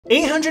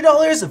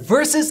$800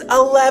 versus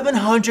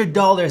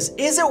 $1,100.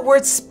 Is it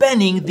worth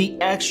spending the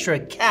extra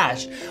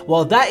cash?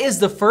 Well, that is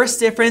the first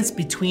difference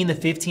between the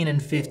 15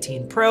 and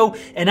 15 Pro,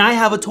 and I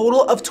have a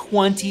total of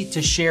 20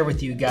 to share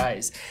with you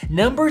guys.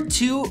 Number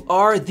 2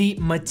 are the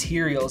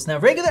materials. Now,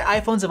 regular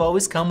iPhones have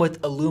always come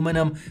with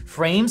aluminum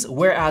frames,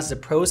 whereas the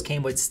Pros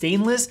came with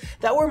stainless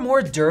that were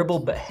more durable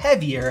but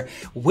heavier.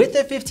 With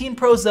the 15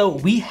 Pros though,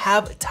 we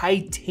have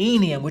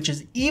titanium, which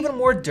is even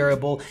more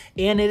durable,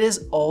 and it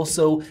is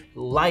also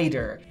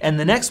lighter. And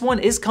the next one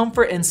is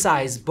comfort and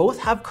size.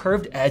 Both have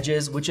curved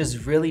edges, which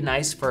is really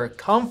nice for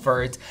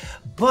comfort.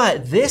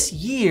 But this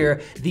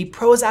year, the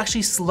Pro is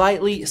actually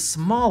slightly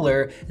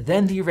smaller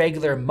than the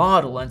regular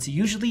model, and it's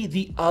usually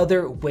the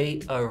other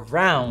way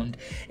around.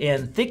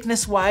 And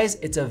thickness wise,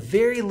 it's a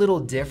very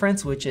little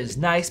difference, which is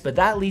nice, but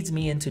that leads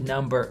me into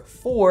number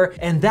 4,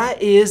 and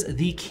that is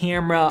the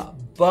camera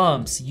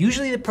bumps.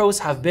 Usually the Pros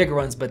have bigger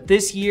ones, but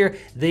this year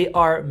they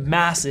are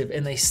massive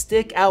and they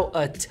stick out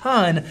a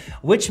ton,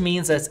 which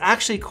means that it's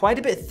actually quite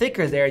a bit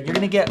thicker there. You're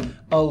gonna get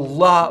a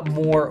lot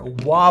more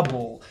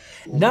wobble.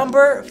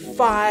 Number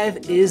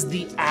 5 is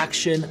the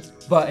action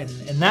button,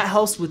 and that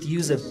helps with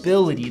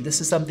usability.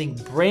 This is something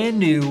brand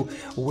new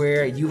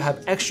where you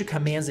have extra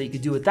commands that you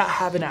can do without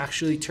having to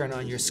actually turn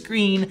on your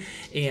screen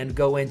and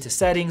go into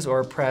settings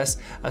or press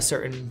a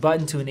certain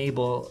button to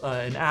enable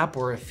an app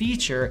or a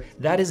feature.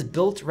 That is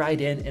built right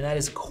in, and that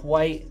is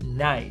quite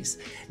nice.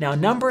 Now,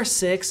 number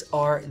 6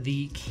 are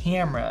the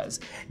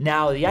cameras.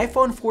 Now, the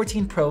iPhone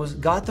 14 Pros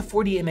got the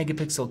 48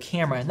 megapixel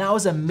camera, and that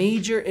was a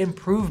major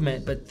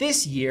improvement, but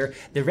this year,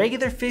 the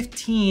regular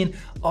 15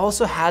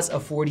 also has a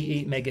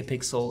 48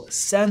 megapixel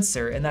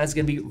sensor, and that is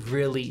going to be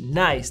really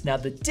nice. Now,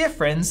 the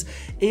difference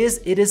is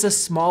it is a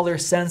smaller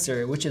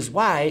sensor, which is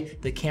why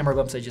the camera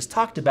bumps I just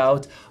talked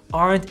about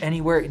aren't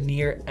anywhere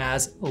near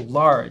as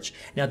large.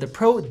 Now, the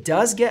Pro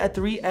does get a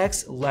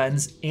 3x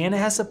lens, and it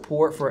has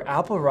support for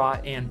Apple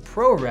RAW and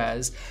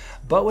ProRes.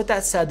 But with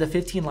that said, the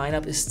 15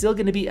 lineup is still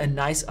gonna be a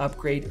nice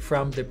upgrade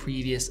from the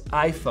previous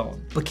iPhone.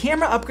 But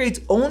camera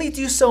upgrades only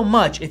do so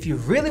much. If you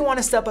really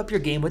wanna step up your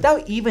game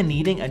without even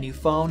needing a new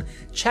phone,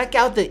 check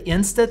out the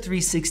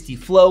Insta360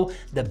 Flow,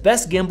 the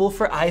best gimbal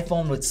for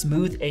iPhone with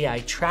smooth AI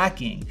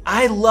tracking.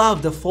 I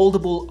love the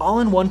foldable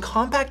all-in-one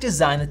compact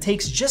design that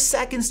takes just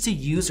seconds to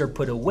use or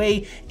put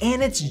away,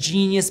 and its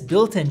genius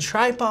built-in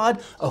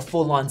tripod, a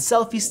full-on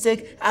selfie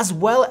stick, as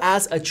well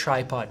as a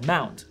tripod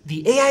mount.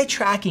 The AI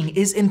tracking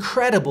is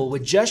incredible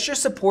with gesture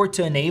support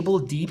to enable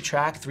Deep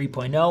Track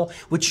 3.0,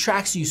 which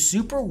tracks you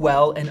super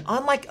well, and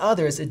unlike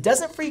others, it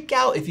doesn't freak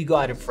out if you go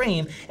out of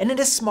frame, and it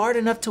is smart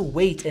enough to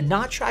wait and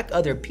not track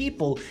other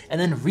people and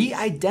then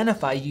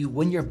re-identify you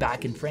when you're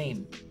back in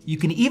frame. You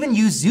can even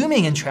use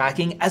zooming and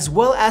tracking as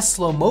well as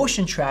slow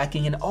motion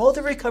tracking, and all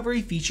the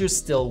recovery features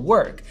still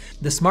work.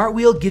 The Smart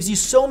Wheel gives you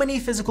so many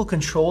physical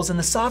controls, and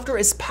the software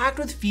is packed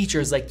with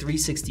features like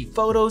 360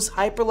 photos,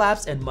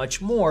 hyperlapse, and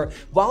much more,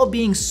 while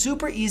being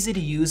super easy to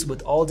use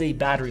with all-day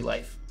battery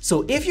life.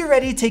 So if you're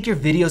ready to take your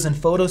videos and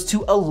photos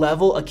to a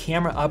level a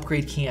camera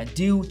upgrade can't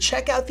do,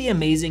 check out the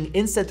amazing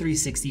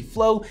Insta360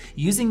 Flow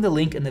using the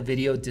link in the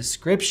video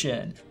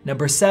description.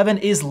 Number 7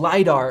 is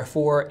LiDAR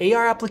for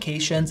AR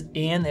applications,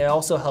 and it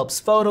also helps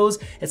photos.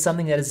 It's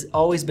something that has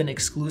always been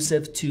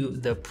exclusive to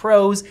the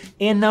Pros.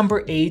 And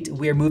number 8,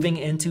 we're moving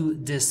into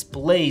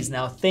displays.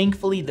 Now,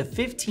 thankfully, the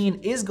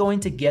 15 is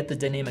going to get the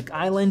dynamic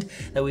island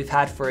that we've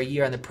had for a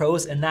year on the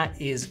Pros, and that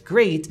is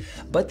great,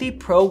 but the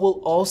Pro will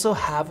also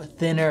have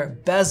thinner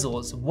bezels.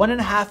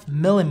 1.5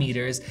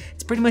 millimeters.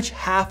 It's pretty much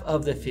half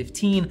of the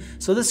 15,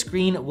 so the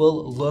screen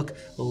will look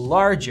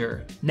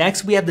larger.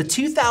 Next, we have the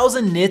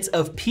 2000 nits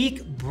of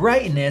peak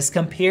brightness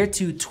compared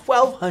to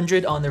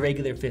 1200 on the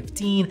regular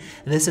 15.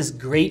 This is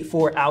great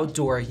for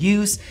outdoor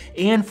use,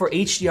 and for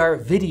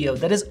HDR video,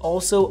 that is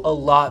also a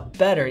lot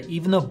better,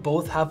 even though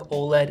both have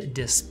OLED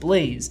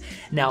displays.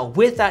 Now,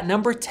 with that,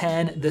 number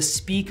 10, the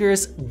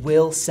speakers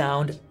will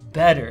sound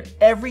better.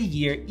 Every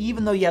year,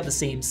 even though you have the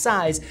same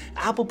size,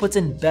 Apple puts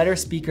in better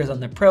speakers on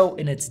the Pro,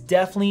 and it's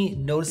definitely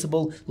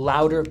noticeable,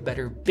 louder,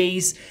 better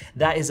bass.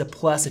 That is a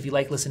plus if you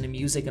like listening to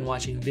music and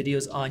watching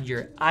videos on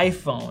your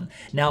iPhone.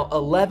 Now,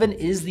 11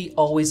 is the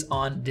always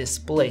on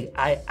display.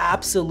 I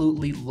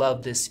absolutely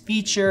love this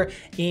feature,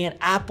 and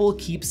Apple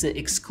keeps it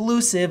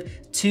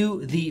exclusive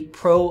to the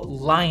Pro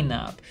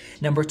lineup.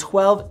 Number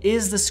 12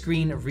 is the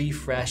screen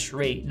refresh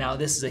rate. Now,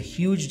 this is a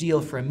huge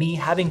deal for me.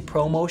 Having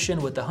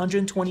ProMotion with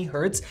 120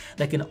 Hertz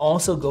that can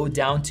also go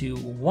down to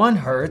 1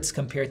 Hertz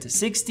compared to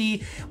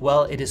 60,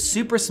 well, it is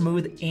super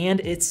smooth and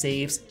it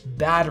saves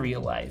battery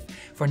life.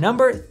 For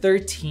number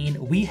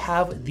 13, we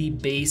have the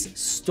base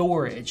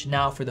storage.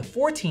 Now, for the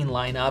 14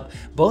 lineup,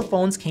 both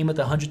phones came with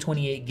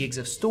 128 gigs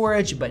of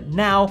storage, but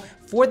now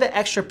for the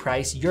extra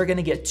price, you're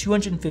gonna get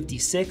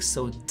 256,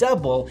 so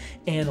double.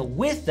 And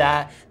with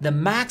that, the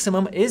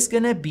maximum is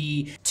gonna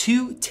be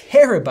 2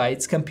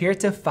 terabytes compared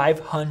to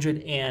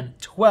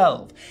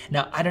 512.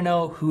 Now, I don't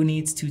know who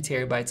needs 2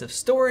 terabytes of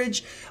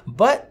storage,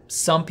 but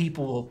some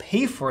people will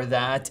pay for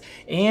that,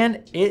 and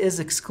it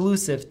is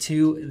exclusive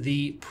to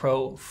the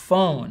Pro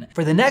phone.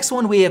 For the next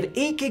one, we have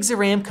 8 gigs of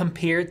RAM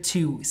compared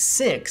to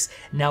 6.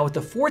 Now with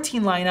the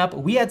 14 lineup,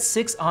 we had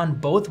 6 on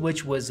both,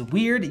 which was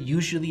weird.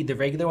 Usually the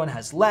regular one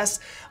has less,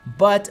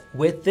 but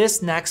with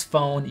this next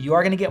phone, you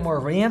are gonna get more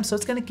RAM, so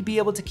it's gonna be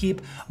able to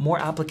keep more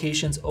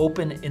applications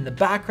open in the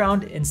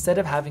background instead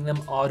of having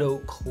them auto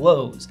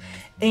close.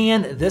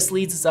 And this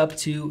leads us up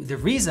to the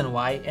reason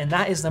why, and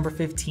that is number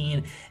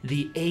 15,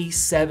 the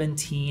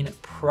A17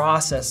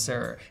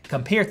 processor,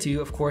 compared to,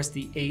 of course,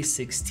 the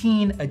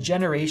A16, a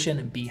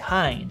generation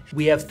behind.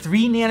 We have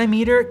 3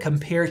 nanometer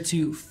compared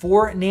to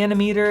 4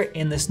 nanometer,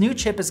 and this new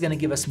chip is gonna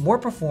give us more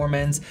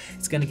performance,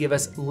 it's gonna give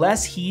us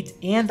less heat,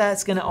 and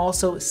that's gonna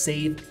also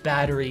save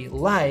battery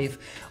life,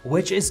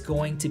 which is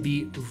going to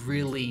be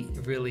really,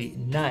 really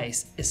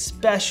nice,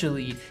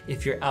 especially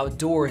if you're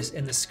outdoors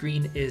and the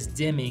screen is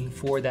dimming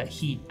for that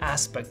heat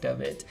aspect of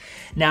it.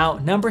 Now,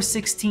 number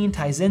 16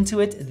 ties into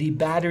it, the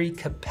battery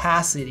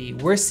capacity.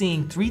 We're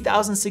seeing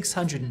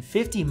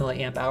 3,650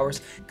 milliamp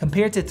hours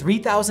compared to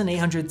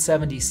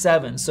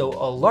 3,877. So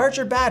a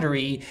larger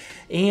battery,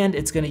 and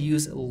it's gonna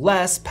use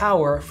less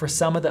power for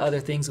some of the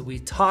other things that we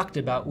talked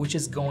about, which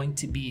is going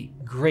to be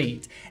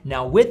great.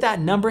 Now with that,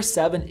 number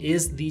 7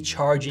 is the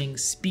charging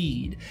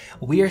speed.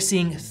 We are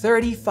seeing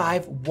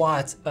 35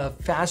 watts of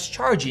fast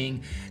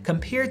charging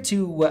compared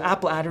to what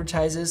Apple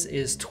advertises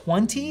is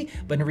 20,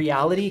 but in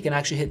reality, you can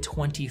actually hit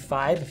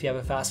 25 if you have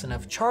a fast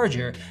enough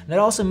charger. And that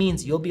also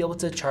means you'll be able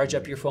to charge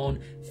up your phone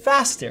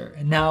faster.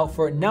 Now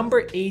for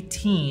number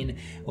 18,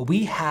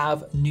 we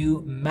have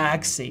new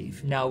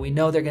MagSafe. Now we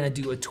know they're gonna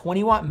do a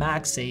 20-watt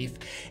MagSafe,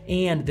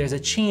 and there's a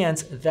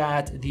chance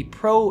that the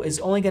Pro is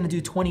only gonna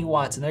do 20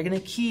 watts, and they're gonna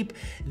keep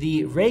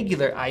the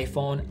regular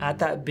iPhone at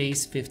that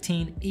base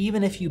 15,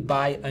 even if you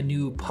buy a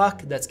new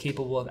puck that's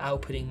capable of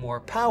outputting more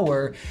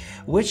power,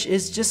 which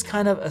is just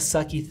kind of a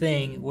sucky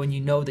thing when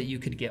you know that you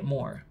could get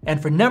more.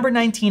 And for number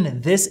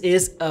 19, this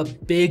is a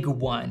big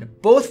one.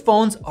 Both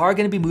phones are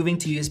gonna be moving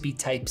to USB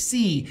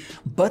Type-C,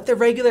 but the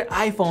regular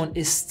iPhone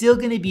is still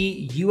gonna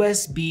be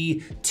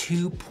USB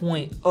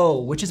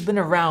 2.0, which has been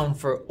around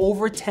for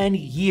over 10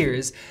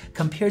 years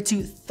compared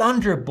to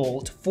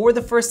Thunderbolt for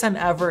the first time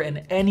ever in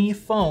any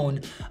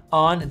phone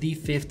on the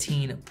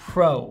 15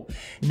 Pro.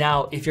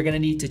 Now, if you're gonna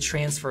need to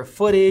transfer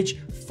footage,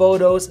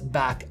 photos,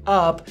 back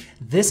up,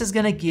 this is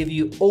gonna give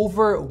you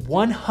over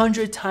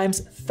 100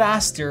 times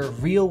faster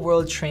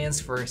real-world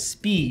transfer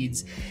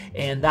speeds,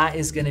 and that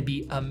is gonna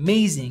be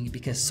amazing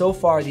because so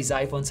far these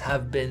iPhones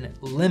have been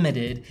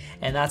limited,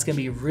 and that's gonna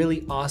be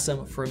really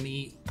awesome for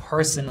me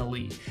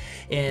personally.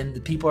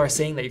 And people are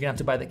saying that you're gonna have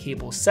to buy the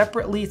cable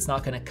separately. It's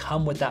not gonna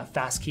come with that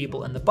fast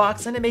cable in the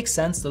box, and it makes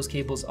sense. Those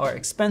cables are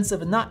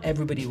expensive and not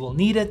everybody will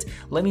need it.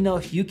 Let me know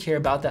if you care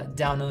about that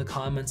down in the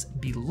comments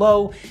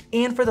below.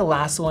 And for the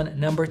last one,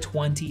 number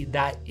 20,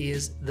 that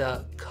is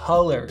the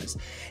colors.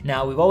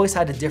 Now, we've always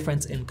had a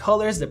difference in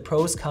colors. The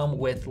Pros come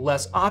with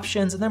less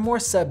options and they're more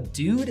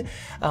subdued,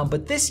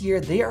 but this year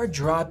they are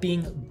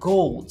dropping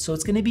gold. So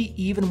it's gonna be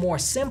even more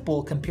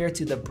simple compared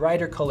to the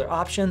brighter color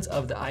options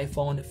of the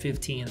iPhone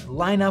 15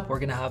 lineup. We're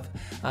gonna have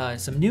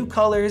some new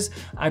colors.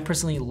 I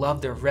personally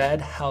love the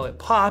red, how it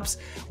pops,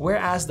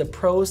 whereas the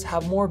Pros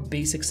have more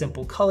basic,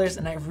 simple colors,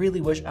 and I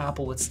really wish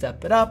Apple would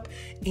step it up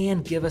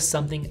and give us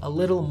something a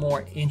little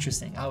more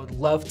interesting. I would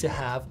love to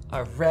have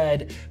a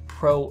red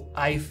Pro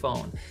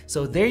iPhone.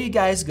 So there you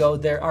guys go.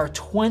 There are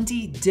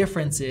 20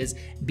 differences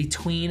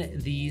between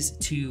these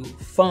two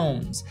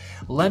phones.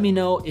 Let me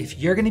know if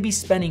you're gonna be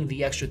spending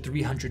the extra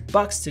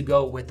 $300 to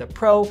go with the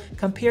Pro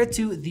compared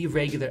to the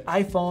regular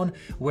iPhone,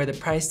 where the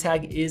price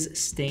tag is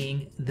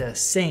staying the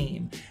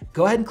same.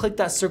 Go ahead and click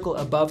that circle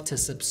above to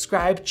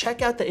subscribe.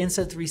 Check out the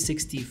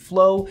Insta360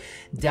 Flow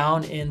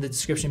down in the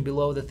description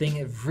below. The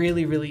thing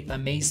really, really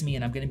amazed me,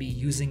 and I'm gonna be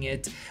using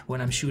it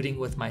when I'm shooting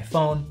with my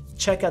phone.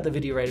 Check out the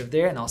video right over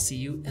there, and I'll see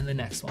you in the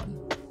next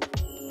one.